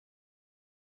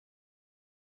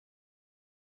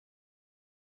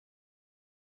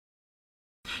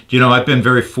Do you know, I've been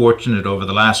very fortunate over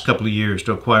the last couple of years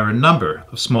to acquire a number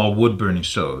of small wood-burning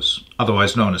stoves,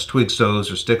 otherwise known as twig stoves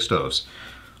or stick stoves.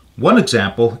 One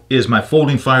example is my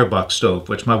folding Firebox stove,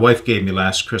 which my wife gave me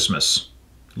last Christmas.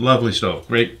 Lovely stove,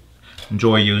 great,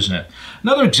 enjoy using it.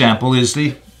 Another example is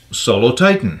the Solo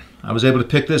Titan. I was able to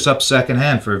pick this up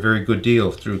secondhand for a very good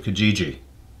deal through Kijiji.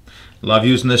 Love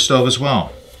using this stove as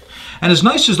well. And as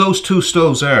nice as those two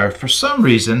stoves are, for some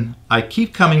reason I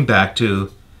keep coming back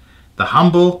to the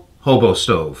humble Hobo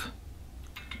stove,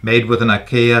 made with an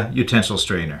Ikea utensil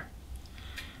strainer.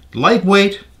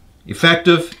 Lightweight,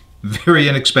 effective, very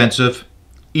inexpensive,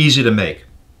 easy to make.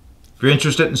 If you're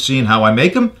interested in seeing how I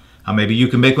make them, how maybe you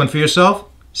can make one for yourself,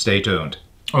 stay tuned.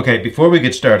 Okay, before we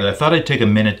get started, I thought I'd take a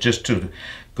minute just to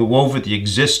go over the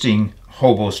existing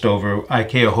Hobo stove or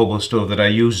Ikea Hobo stove that I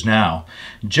use now,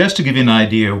 just to give you an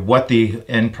idea of what the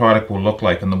end product will look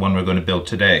like on the one we're going to build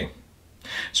today.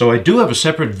 So I do have a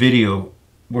separate video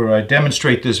where I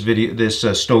demonstrate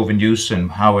this stove in use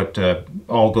and how it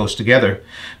all goes together,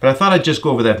 but I thought I'd just go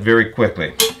over that very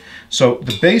quickly. So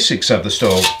the basics of the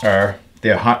stove are the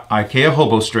Ikea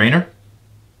Hobo strainer,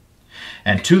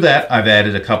 and to that I've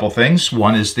added a couple things.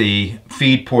 One is the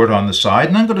feed port on the side,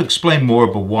 and I'm going to explain more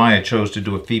about why I chose to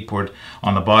do a feed port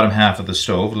on the bottom half of the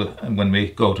stove when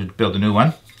we go to build a new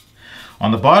one.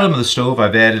 On the bottom of the stove,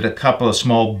 I've added a couple of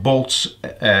small bolts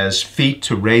as feet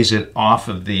to raise it off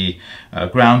of the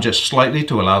ground just slightly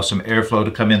to allow some airflow to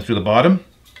come in through the bottom.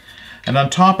 And on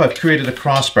top, I've created a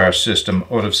crossbar system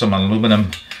out of some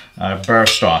aluminum bar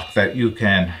stock that you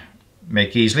can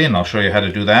make easily, and I'll show you how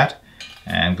to do that,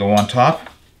 and go on top.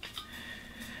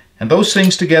 And those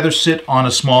things together sit on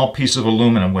a small piece of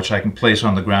aluminum which I can place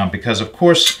on the ground because, of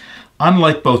course,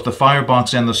 unlike both the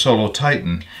Firebox and the Solo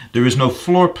Titan, there is no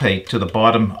floor plate to the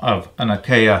bottom of an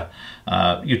Ikea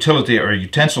utility or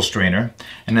utensil strainer,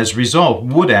 and as a result,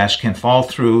 wood ash can fall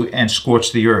through and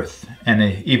scorch the earth, and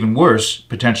even worse,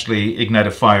 potentially ignite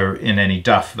a fire in any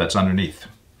duff that's underneath.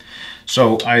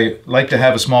 So I like to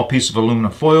have a small piece of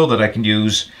aluminum foil that I can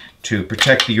use to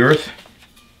protect the earth,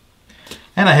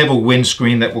 and I have a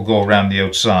windscreen that will go around the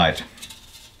outside.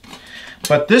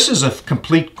 But this is a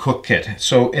complete cook kit.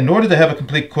 So in order to have a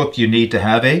complete cook, you need to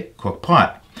have a cook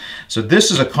pot. So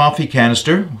this is a coffee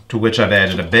canister to which I've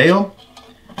added a bail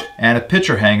and a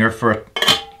pitcher hanger for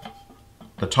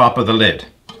the top of the lid.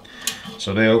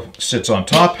 So they sits on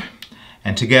top,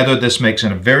 and together this makes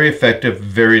it a very effective,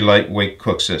 very lightweight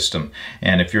cook system.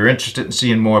 And if you're interested in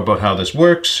seeing more about how this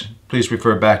works, please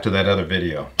refer back to that other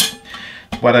video.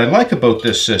 What I like about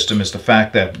this system is the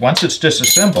fact that once it's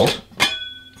disassembled,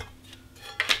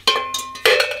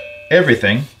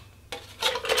 everything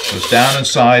goes down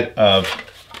inside of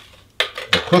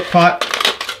the cook pot.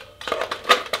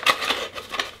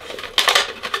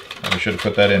 I should have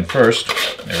put that in first.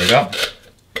 There we go.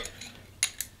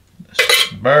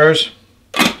 Bars.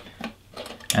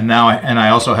 And now I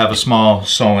also have a small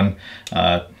sewn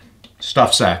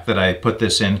stuff sack that I put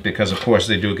this in because, of course,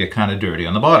 they do get kind of dirty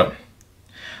on the bottom.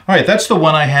 All right, that's the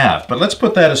one I have. But let's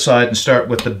put that aside and start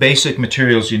with the basic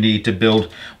materials you need to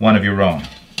build one of your own.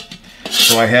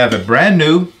 So I have a brand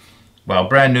new,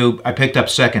 I picked up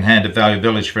secondhand at Value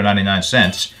Village for 99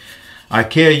 cents,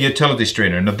 Ikea utility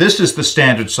strainer. Now this is the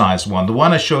standard size one. The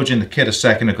one I showed you in the kit a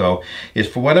second ago is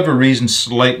for whatever reason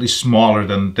slightly smaller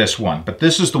than this one. But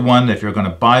this is the one if you're going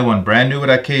to buy one brand new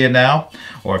at Ikea now,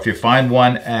 or if you find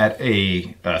one at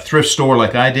a thrift store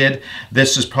like I did,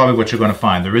 this is probably what you're going to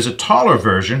find. There is a taller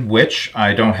version, which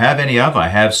I don't have any of. I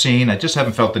have seen, I just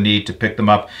haven't felt the need to pick them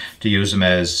up to use them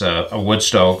as a wood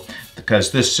stove,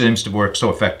 because this seems to work so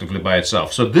effectively by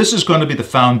itself. So this is going to be the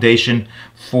foundation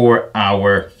for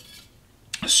our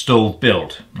stove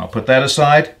build. I'll put that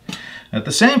aside. At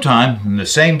the same time, in the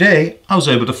same day, I was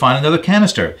able to find another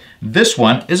canister. This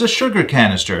one is a sugar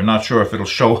canister. Not sure if it'll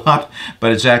show up,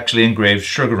 but it's actually engraved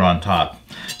sugar on top.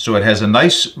 So it has a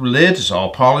nice lid. It's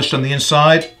all polished on the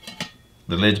inside.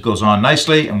 The lid goes on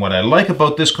nicely, and what I like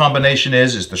about this combination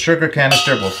is the sugar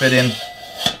canister will fit in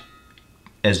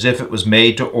as if it was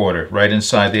made to order right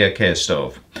inside the Ikea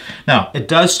stove. Now, it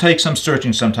does take some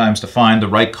searching sometimes to find the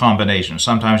right combination.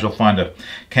 Sometimes you'll find a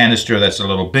canister that's a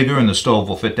little bigger and the stove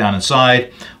will fit down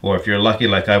inside, or if you're lucky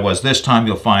like I was this time,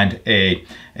 you'll find a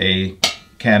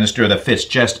canister that fits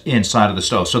just inside of the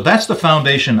stove. So that's the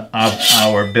foundation of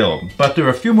our build. But there are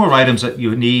a few more items that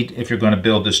you need if you're going to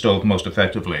build this stove most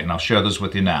effectively, and I'll share those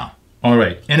with you now. All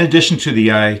right, in addition to the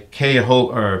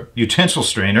Ikea utensil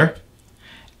strainer,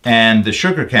 and the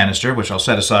sugar canister, which I'll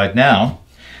set aside now,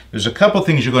 there's a couple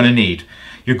things you're going to need.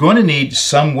 You're going to need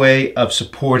some way of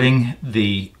supporting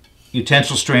the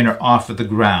utensil strainer off of the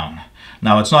ground.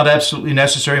 Now, it's not absolutely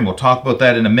necessary, and we'll talk about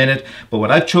that in a minute, but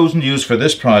what I've chosen to use for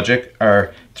this project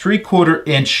are 3/4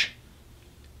 inch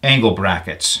angle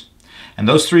brackets. And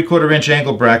those 3/4 inch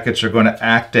angle brackets are going to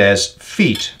act as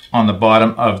feet on the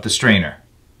bottom of the strainer.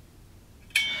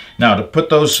 Now, to put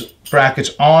those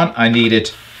brackets on, I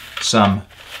needed some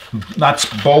nuts,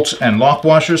 bolts, and lock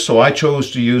washers, so I chose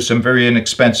to use some very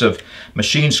inexpensive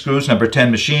machine screws, number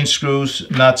 10 machine screws,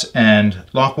 nuts, and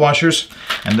lock washers,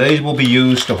 and they will be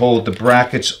used to hold the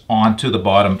brackets onto the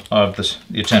bottom of the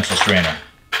utensil strainer.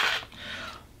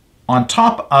 On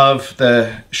top of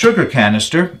the sugar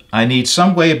canister, I need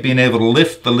some way of being able to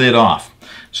lift the lid off.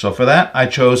 So for that, I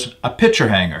chose a pitcher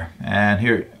hanger, and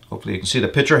here, hopefully you can see the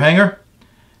pitcher hanger,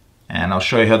 and I'll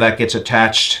show you how that gets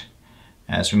attached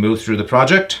as we move through the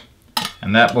project,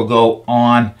 and that will go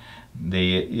on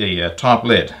the top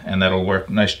lid, and that'll work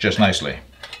just nicely.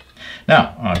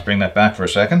 Now, I'll bring that back for a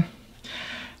second.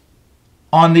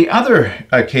 On the other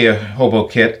Ikea Hobo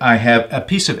kit, I have a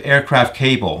piece of aircraft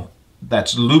cable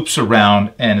that loops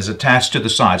around and is attached to the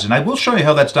sides, and I will show you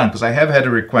how that's done because I have had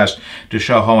a request to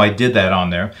show how I did that on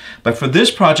there. But for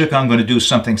this project, I'm going to do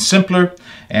something simpler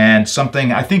and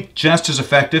something I think just as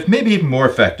effective, maybe even more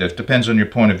effective, depends on your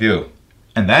point of view.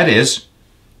 And that is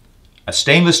a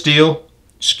stainless steel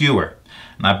skewer.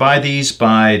 And I buy these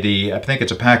by I think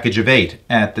it's a package of 8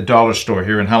 at the dollar store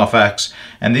here in Halifax.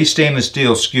 And these stainless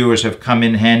steel skewers have come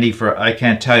in handy for, I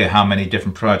can't tell you how many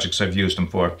different projects I've used them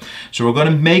for. So we're going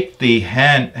to make the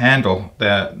handle,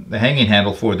 the hanging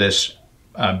handle for this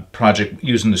project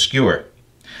using the skewer.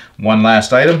 One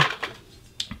last item,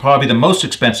 probably the most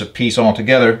expensive piece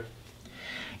altogether,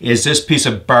 is this piece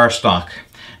of bar stock.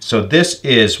 So this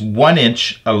is 1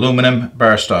 inch aluminum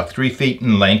bar stock, 3 feet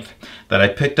in length, that I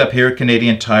picked up here at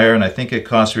Canadian Tire, and I think it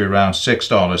cost me around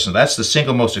 $6. And that's the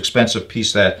single most expensive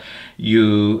piece that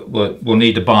you will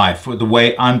need to buy for the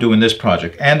way I'm doing this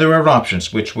project. And there are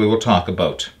options, which we will talk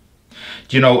about.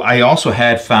 You know, I also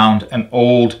had found an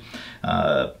old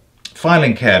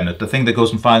filing cabinet, the thing that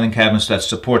goes in filing cabinets that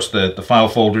supports the file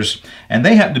folders, and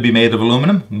they happen to be made of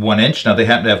aluminum, 1 inch. Now they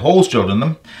happen to have holes drilled in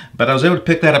them, but I was able to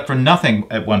pick that up for nothing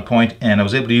at one point, and I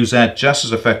was able to use that just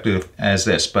as effective as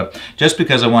this. But just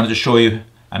because I wanted to show you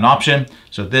an option,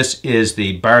 so this is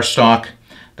the bar stock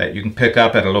that you can pick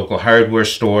up at a local hardware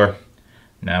store.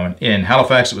 Now in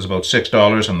Halifax it was about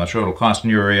 $6, I'm not sure it'll cost in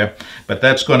your area, but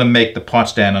that's going to make the pot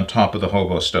stand on top of the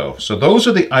Hobo stove. So those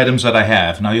are the items that I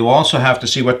have. Now you also have to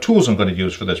see what tools I'm going to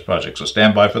use for this project, so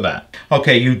stand by for that.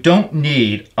 Okay, you don't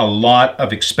need a lot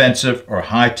of expensive or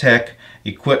high-tech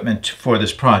equipment for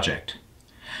this project.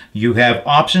 You have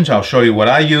options. I'll show you what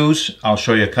I use, I'll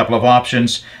show you a couple of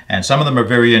options, and some of them are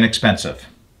very inexpensive.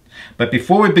 But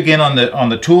before we begin on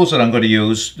the tools that I'm going to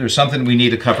use, there's something we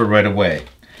need to cover right away.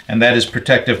 And that is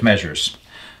protective measures.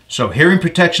 So hearing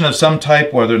protection of some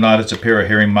type, whether or not it's a pair of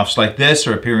hearing muffs like this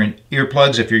or a pair of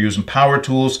earplugs, if you're using power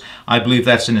tools, I believe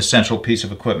that's an essential piece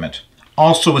of equipment.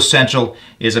 Also essential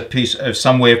is a piece of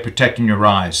some way of protecting your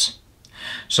eyes.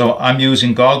 So I'm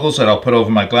using goggles that I'll put over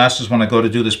my glasses when I go to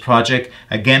do this project.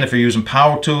 Again, if you're using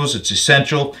power tools, it's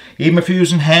essential. Even if you're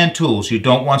using hand tools, you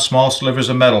don't want small slivers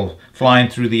of metal flying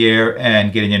through the air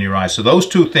and getting in your eyes. So those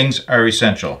two things are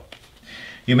essential.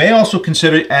 You may also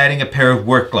consider adding a pair of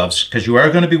work gloves because you are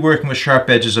going to be working with sharp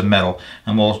edges of metal,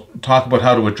 and we'll talk about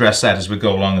how to address that as we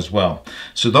go along as well.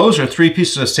 So those are 3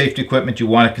 pieces of safety equipment you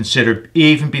want to consider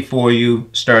even before you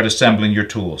start assembling your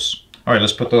tools. All right,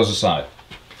 let's put those aside.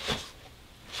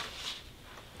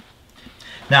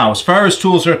 Now, as far as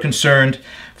tools are concerned,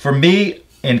 for me,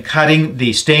 in cutting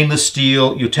the stainless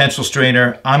steel utensil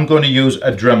strainer, I'm going to use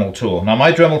a Dremel tool. Now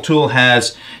my Dremel tool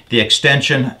has the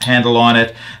extension handle on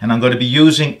it, and I'm going to be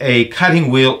using a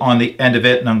cutting wheel on the end of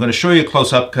it, and I'm going to show you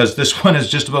close up because this one is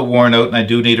just about worn out and I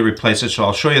do need to replace it, so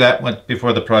I'll show you that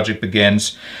before the project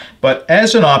begins. But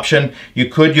as an option, you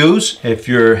could use, if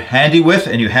you're handy with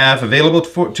and you have available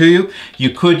to you, you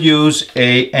could use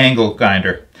an angle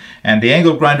grinder. And the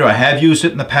angle grinder, I have used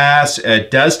it in the past. It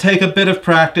does take a bit of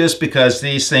practice because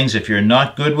these things, if you're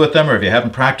not good with them or if you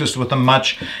haven't practiced with them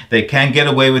much, they can get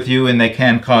away with you and they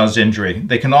can cause injury.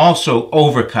 They can also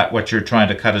overcut what you're trying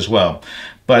to cut as well.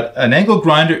 But an angle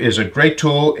grinder is a great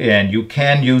tool and you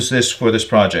can use this for this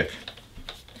project.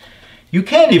 You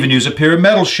can even use a pair of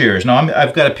metal shears. Now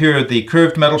I've got a pair of the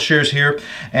curved metal shears here,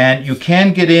 and you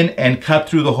can get in and cut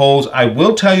through the holes. I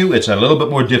will tell you it's a little bit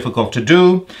more difficult to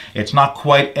do. It's not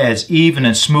quite as even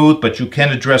and smooth, but you can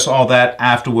address all that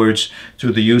afterwards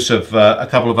through the use of a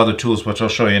couple of other tools, which I'll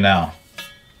show you now.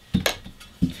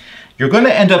 You're going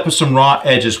to end up with some raw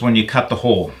edges when you cut the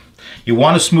hole. You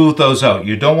want to smooth those out.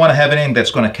 You don't want to have anything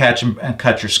that's going to catch and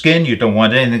cut your skin. You don't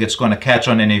want anything that's going to catch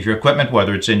on any of your equipment,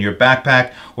 whether it's in your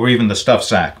backpack or even the stuff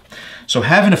sack. So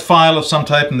having a file of some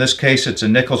type, in this case it's a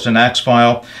nickels and axe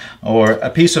file, or a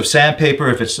piece of sandpaper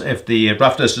if the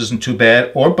roughness isn't too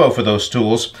bad, or both of those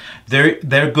tools,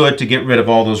 they're good to get rid of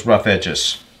all those rough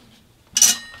edges.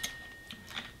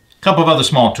 A couple of other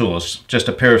small tools, just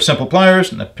a pair of simple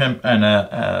pliers and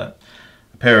a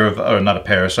pair of, or not a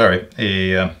pair, sorry,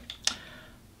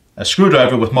 a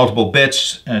screwdriver with multiple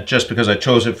bits, just because I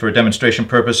chose it for demonstration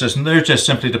purposes, and they're just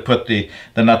simply to put the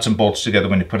nuts and bolts together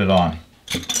when you put it on.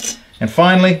 And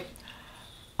finally,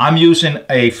 I'm using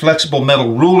a flexible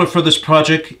metal ruler for this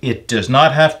project. It does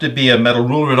not have to be a metal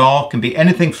ruler at all. It can be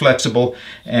anything flexible,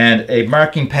 and a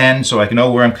marking pen so I can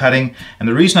know where I'm cutting. And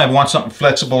the reason I want something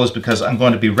flexible is because I'm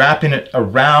going to be wrapping it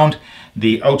around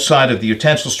the outside of the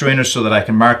utensil strainer so that I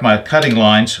can mark my cutting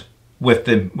lines with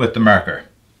the marker.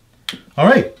 All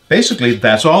right, basically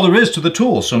that's all there is to the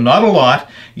tool. So not a lot.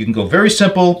 You can go very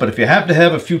simple, but if you happen to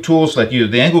have a few tools like either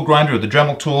the angle grinder or the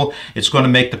Dremel tool, it's going to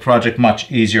make the project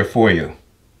much easier for you.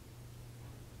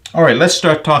 All right, let's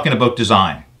start talking about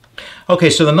design. Okay,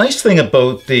 so the nice thing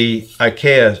about the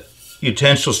Ikea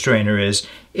utensil strainer is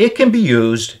it can be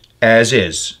used as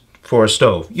is for a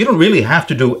stove. You don't really have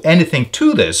to do anything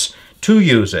to this to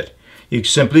use it. You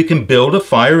simply can build a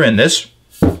fire in this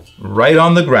right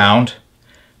on the ground,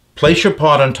 place your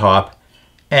pot on top,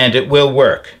 and it will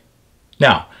work.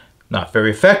 Now, not very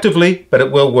effectively, but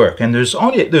it will work. And there's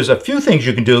a few things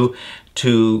you can do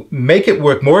to make it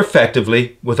work more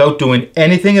effectively without doing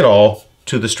anything at all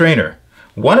to the strainer.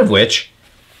 One of which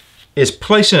is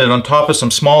placing it on top of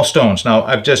some small stones. Now,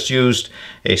 I've just used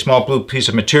a small blue piece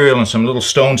of material and some little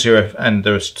stones here, and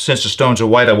since the stones are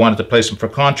white, I wanted to place them for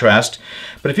contrast.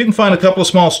 But if you can find a couple of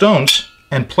small stones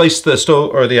and place the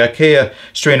stove or the Ikea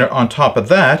strainer on top of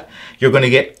that, you're going to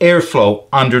get airflow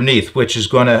underneath, which is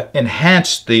going to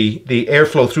enhance the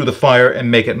airflow through the fire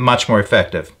and make it much more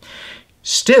effective.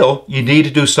 Still, you need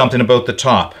to do something about the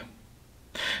top.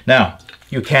 Now,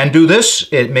 you can do this.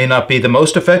 It may not be the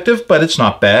most effective, but it's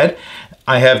not bad.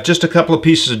 I have just a couple of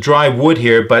pieces of dry wood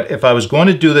here, but if I was going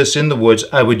to do this in the woods,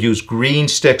 I would use green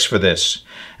sticks for this.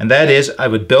 And that is, I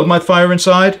would build my fire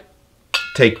inside,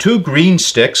 take 2 green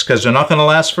sticks, because they're not going to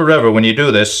last forever when you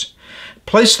do this,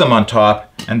 place them on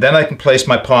top, and then I can place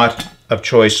my pot of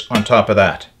choice on top of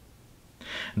that.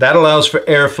 That allows for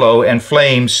airflow and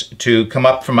flames to come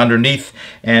up from underneath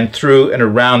and through and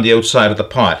around the outside of the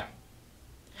pot.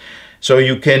 So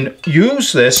you can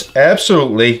use this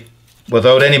absolutely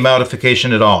without any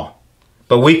modification at all.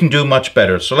 But we can do much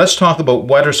better. So let's talk about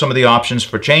what are some of the options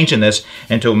for changing this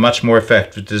into a much more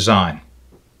effective design.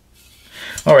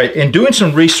 All right, in doing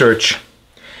some research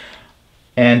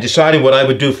and deciding what I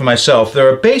would do for myself,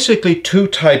 there are basically 2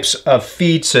 types of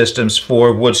feed systems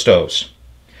for wood stoves.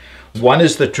 One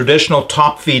is the traditional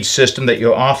top feed system that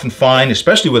you'll often find,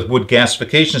 especially with wood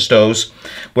gasification stoves,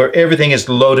 where everything is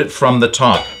loaded from the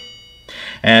top.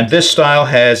 And this style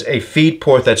has a feed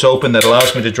port that's open that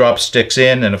allows me to drop sticks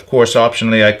in, and of course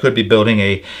optionally I could be building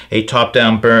a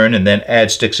top-down burn and then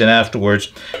add sticks in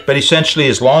afterwards. But essentially,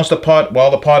 as long as while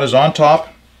the pot is on top,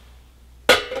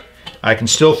 I can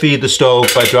still feed the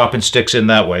stove by dropping sticks in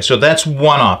that way. So that's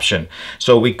one option.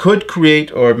 So we could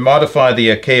create or modify the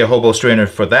Ikea Hobo strainer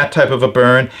for that type of a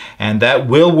burn, and that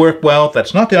will work well.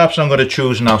 That's not the option I'm going to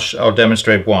choose, and I'll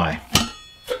demonstrate why.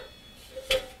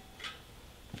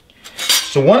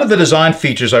 So one of the design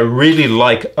features I really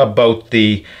like about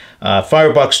the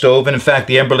Firebox stove, and in fact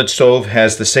the Emberlit stove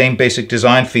has the same basic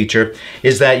design feature,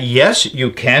 is that yes, you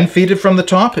can feed it from the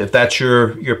top if that's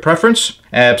your preference.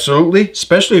 Absolutely.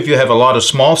 Especially if you have a lot of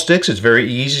small sticks, it's very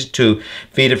easy to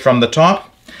feed it from the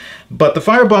top. But the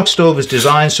Firebox stove is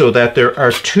designed so that there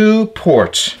are 2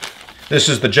 ports. This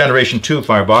is the Generation 2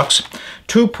 Firebox.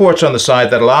 2 ports on the side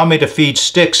that allow me to feed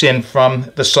sticks in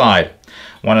from the side.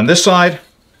 One on this side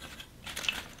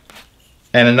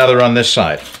and another on this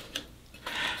side.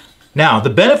 Now, the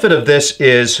benefit of this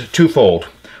is twofold.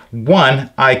 One,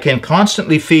 I can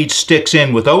constantly feed sticks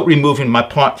in without removing my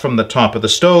pot from the top of the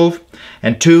stove.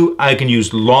 And 2, I can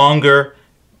use longer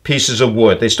pieces of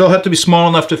wood. They still have to be small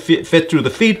enough to fit through the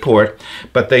feed port,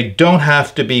 but they don't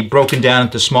have to be broken down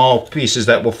into small pieces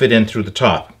that will fit in through the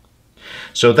top.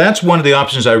 So that's one of the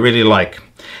options I really like.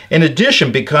 In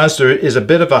addition, because there is a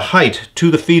bit of a height to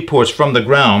the feed ports from the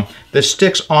ground, the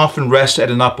sticks often rest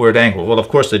at an upward angle. Well, of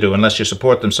course they do, unless you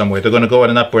support them somewhere. They're going to go at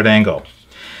an upward angle.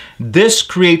 This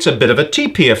creates a bit of a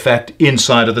TP effect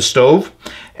inside of the stove,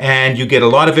 and you get a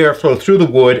lot of airflow through the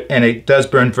wood, and it does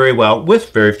burn very well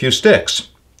with very few sticks.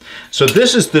 So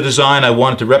this is the design I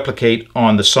wanted to replicate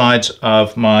on the sides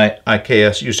of my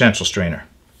Ikea utensil strainer.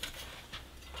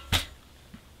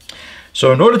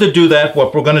 So in order to do that,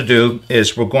 what we're going to do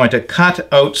is we're going to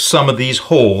cut out some of these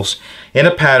holes in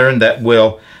a pattern that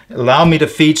will allow me to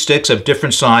feed sticks of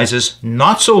different sizes,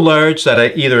 not so large that I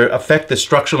either affect the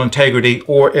structural integrity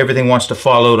or everything wants to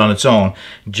fall out on its own,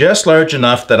 just large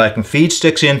enough that I can feed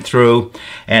sticks in through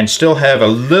and still have a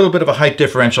little bit of a height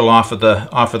differential off of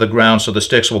the ground, so the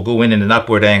sticks will go in an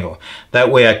upward angle. That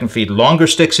way I can feed longer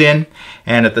sticks in,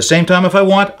 and at the same time, if I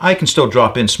want, I can still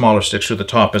drop in smaller sticks through the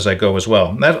top as I go as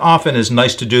well. And that often is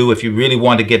nice to do if you really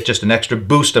want to get just an extra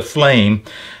boost of flame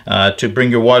to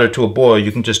bring your water to a boil.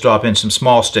 You can just drop in some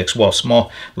small sticks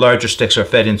while larger sticks are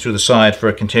fed in through the side for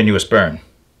a continuous burn.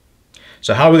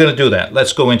 So how are we going to do that?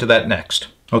 Let's go into that next.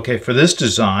 Okay, for this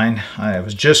design, I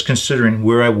was just considering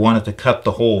where I wanted to cut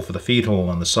the hole for the feed hole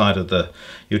on the side of the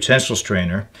utensil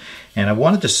strainer, and I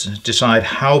wanted to decide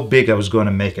how big I was going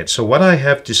to make it. So what I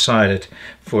have decided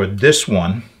for this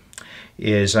one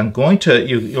is I'm going to,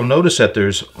 you'll notice that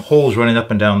there's holes running up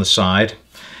and down the side,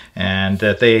 and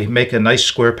that they make a nice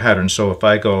square pattern. So if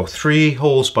I go 3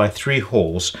 holes by 3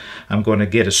 holes, I'm going to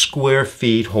get a square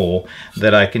feed hole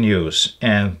that I can use.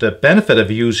 And the benefit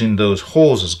of using those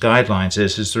holes as guidelines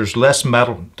is there's less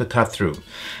metal to cut through.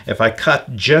 If I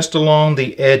cut just along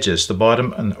the edges, the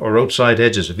bottom or outside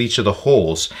edges of each of the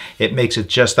holes, it makes it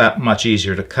just that much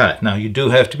easier to cut. Now you do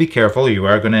have to be careful. You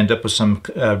are going to end up with some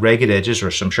ragged edges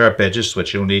or some sharp edges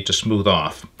which you'll need to smooth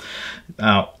off.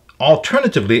 Now,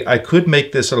 alternatively, I could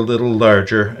make this a little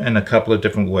larger in a couple of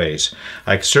different ways.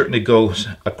 I could certainly go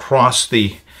across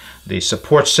the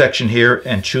support section here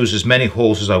and choose as many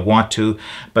holes as I want to,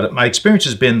 but my experience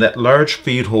has been that large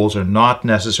feed holes are not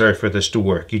necessary for this to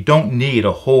work. You don't need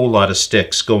a whole lot of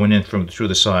sticks going in through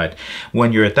the side.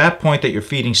 When you're at that point that you're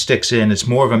feeding sticks in, it's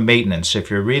more of a maintenance. If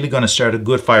you're really going to start a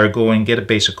good fire going, get a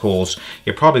base of coals,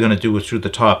 you're probably going to do it through the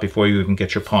top before you even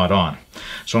get your pot on.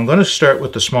 So I'm going to start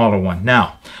with the smaller one.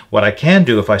 Now, what I can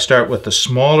do if I start with the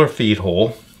smaller feed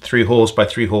hole, 3 holes by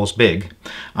 3 holes big,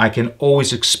 I can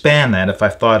always expand that if I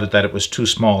thought that it was too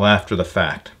small after the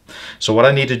fact. So what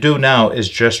I need to do now is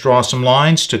just draw some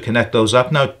lines to connect those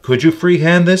up. Now, could you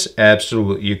freehand this?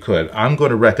 Absolutely you could. I'm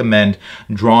going to recommend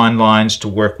drawing lines to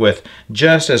work with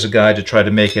just as a guide to try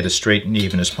to make it as straight and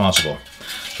even as possible.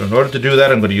 So in order to do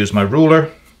that, I'm going to use my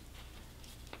ruler.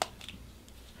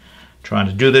 Trying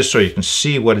to do this so you can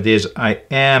see what it is I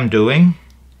am doing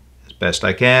as best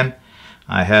I can.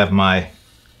 I have my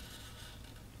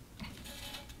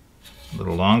a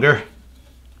little longer,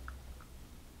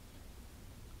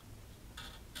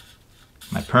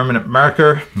 my permanent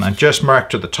marker, and I just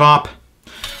marked to the top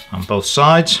on both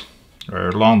sides, or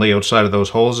along the outside of those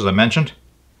holes as I mentioned.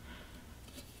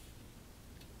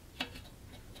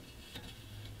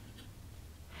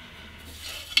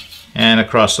 And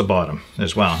across the bottom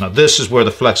as well. Now this is where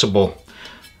the flexible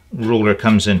ruler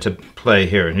comes into play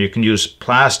here. And you can use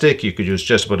plastic, you could use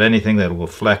just about anything that will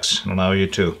flex and allow you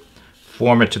to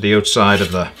form it to the outside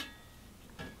of the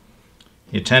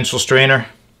utensil strainer.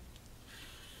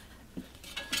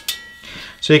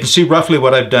 So you can see roughly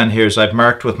what I've done here is I've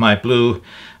marked with my blue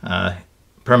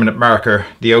permanent marker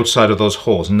the outside of those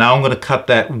holes. And now I'm going to cut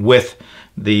that with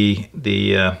the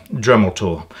Dremel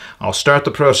tool. I'll start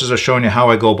the process of showing you how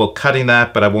I go about cutting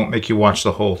that, but I won't make you watch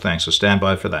the whole thing, so stand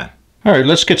by for that. Alright,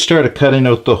 let's get started cutting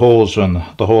out the holes on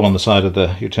the hole on the side of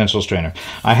the utensil strainer.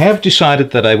 I have decided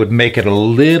that I would make it a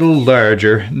little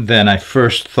larger than I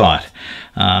first thought.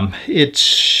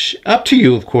 It's up to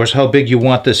you, of course, how big you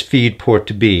want this feed port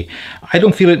to be. I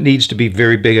don't feel it needs to be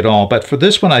very big at all, but for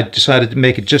this one I decided to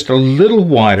make it just a little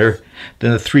wider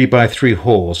than the 3 by 3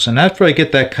 holes. And after I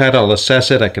get that cut, I'll assess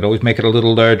it. I could always make it a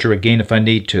little larger again if I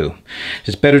need to.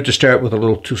 It's better to start with a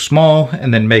little too small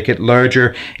and then make it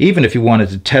larger, even if you wanted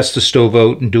to test the stove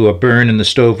out and do a burn in the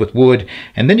stove with wood,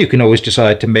 and then you can always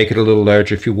decide to make it a little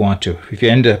larger if you want to. If you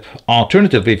end up,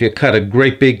 alternatively, if you cut a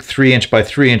great big 3-inch by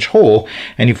 3-inch hole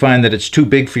and you find that it's too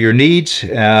big for your needs,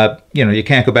 you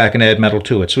can't go back and add metal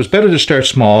to it. So it's better to start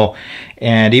small,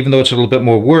 and even though it's a little bit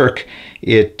more work,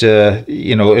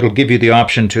 it'll give you the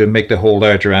option to make the hole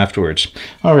larger afterwards.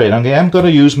 All right, I'm going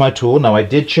to use my tool. Now I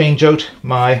did change out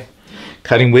my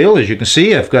cutting wheel. As you can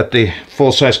see, I've got the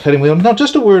full-size cutting wheel. Now,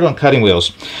 just a word on cutting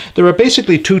wheels. There are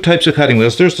basically 2 types of cutting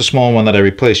wheels. There's the small one that I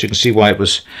replaced. You can see why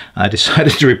I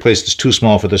decided to replace this too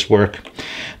small for this work.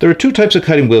 There are 2 types of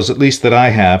cutting wheels, at least that I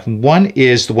have. One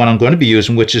is the one I'm going to be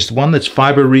using, which is the one that's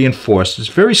fiber reinforced. It's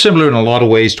very similar in a lot of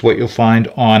ways to what you'll find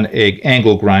on an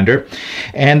angle grinder.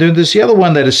 And then there's the other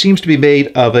one that seems to be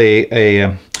made of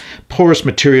a porous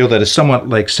material that is somewhat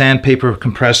like sandpaper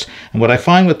compressed. And what I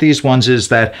find with these ones is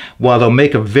that while they'll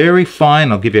make a very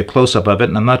fine, I'll give you a close-up of it,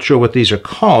 and I'm not sure what these are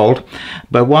called,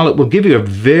 but while it will give you a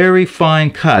very fine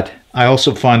cut, I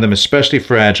also find them especially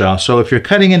fragile. So if you're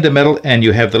cutting into metal and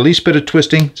you have the least bit of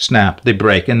twisting, snap, they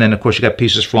break. And then of course you got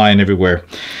pieces flying everywhere.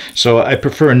 So I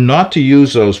prefer not to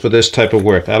use those for this type of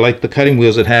work. I like the cutting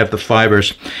wheels that have the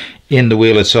fibers in the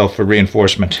wheel itself for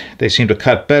reinforcement. They seem to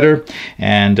cut better,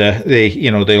 and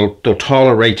they'll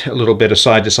tolerate a little bit of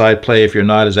side-to-side play if you're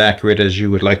not as accurate as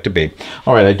you would like to be.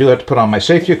 All right, I do have to put on my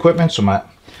safety equipment, so my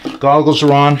goggles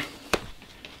are on,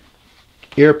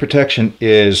 ear protection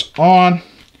is on,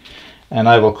 and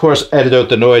I will of course edit out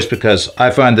the noise because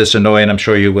I find this annoying. I'm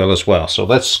sure you will as well. So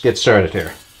let's get started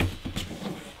here.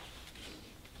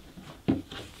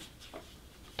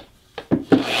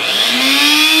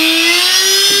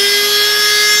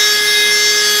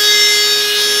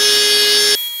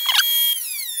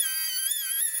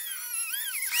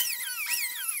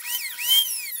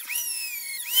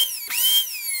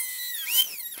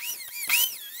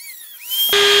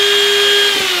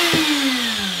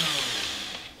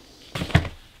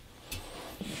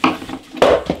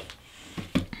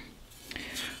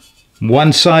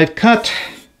 One side cut,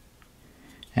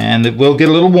 and it will get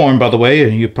a little warm, by the way,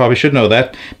 and you probably should know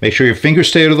that. Make sure your fingers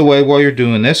stay out of the way while you're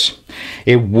doing this.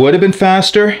 It would have been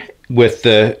faster with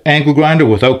the angle grinder,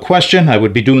 without question. I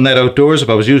would be doing that outdoors if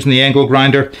I was using the angle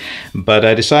grinder, but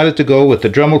I decided to go with the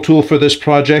Dremel tool for this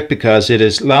project because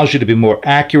it allows you to be more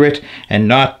accurate and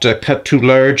not cut too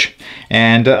large,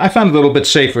 and I found it a little bit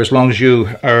safer as long as you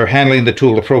are handling the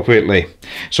tool appropriately.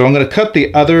 So I'm going to cut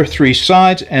the other three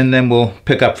sides and then we'll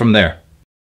pick up from there.